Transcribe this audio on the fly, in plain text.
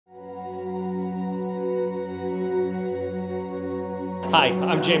Hi,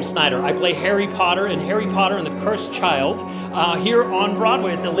 I'm James Snyder. I play Harry Potter in Harry Potter and the Cursed Child here on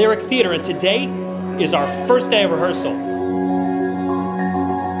Broadway at the Lyric Theater, and today is our first day of rehearsal.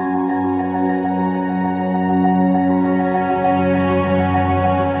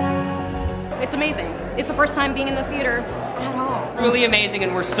 It's amazing. It's the first time being in the theater at all. Really amazing,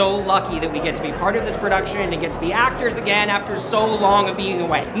 and we're so lucky that we get to be part of this production and get to be actors again after so long of being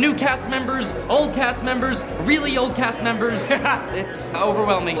away. New cast members, old cast members, really old cast members. It's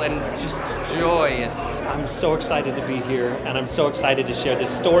overwhelming and just joyous. I'm so excited to be here, and I'm so excited to share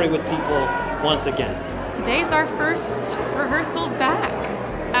this story with people once again. Today's our first rehearsal back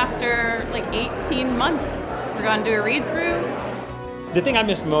after like 18 months. We're going to do a read-through. The thing I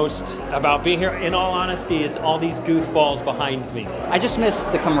miss most about being here, in all honesty, is all these goofballs behind me. I just miss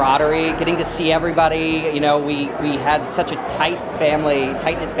the camaraderie, getting to see everybody. You know, we had such a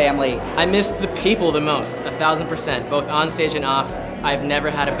tight-knit family. I miss the people the most, 1000%, both on stage and off. I've never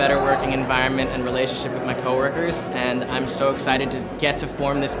had a better working environment and relationship with my coworkers, and I'm so excited to get to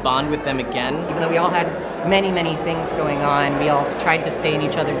form this bond with them again. Even though we all had many things going on, we all tried to stay in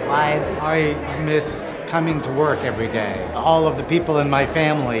each other's lives. I miss coming to work every day. All of the people in my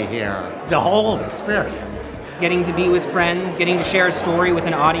family here, the whole experience. Getting to be with friends, getting to share a story with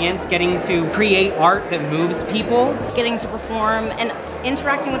an audience, getting to create art that moves people. Getting to perform and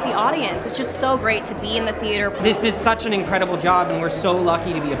interacting with the audience. It's just so great to be in the theater. This is such an incredible job, and we're so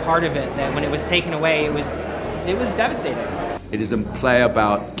lucky to be a part of it that when it was taken away, it was devastating. It is a play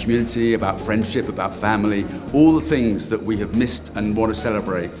about community, about friendship, about family, all the things that we have missed and want to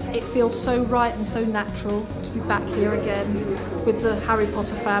celebrate. It feels so right and so natural to be back here again with the Harry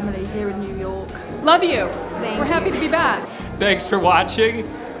Potter family here in New York. Love you. We're happy to be back. Thanks for watching.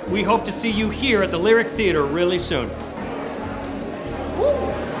 We hope to see you here at the Lyric Theater really soon.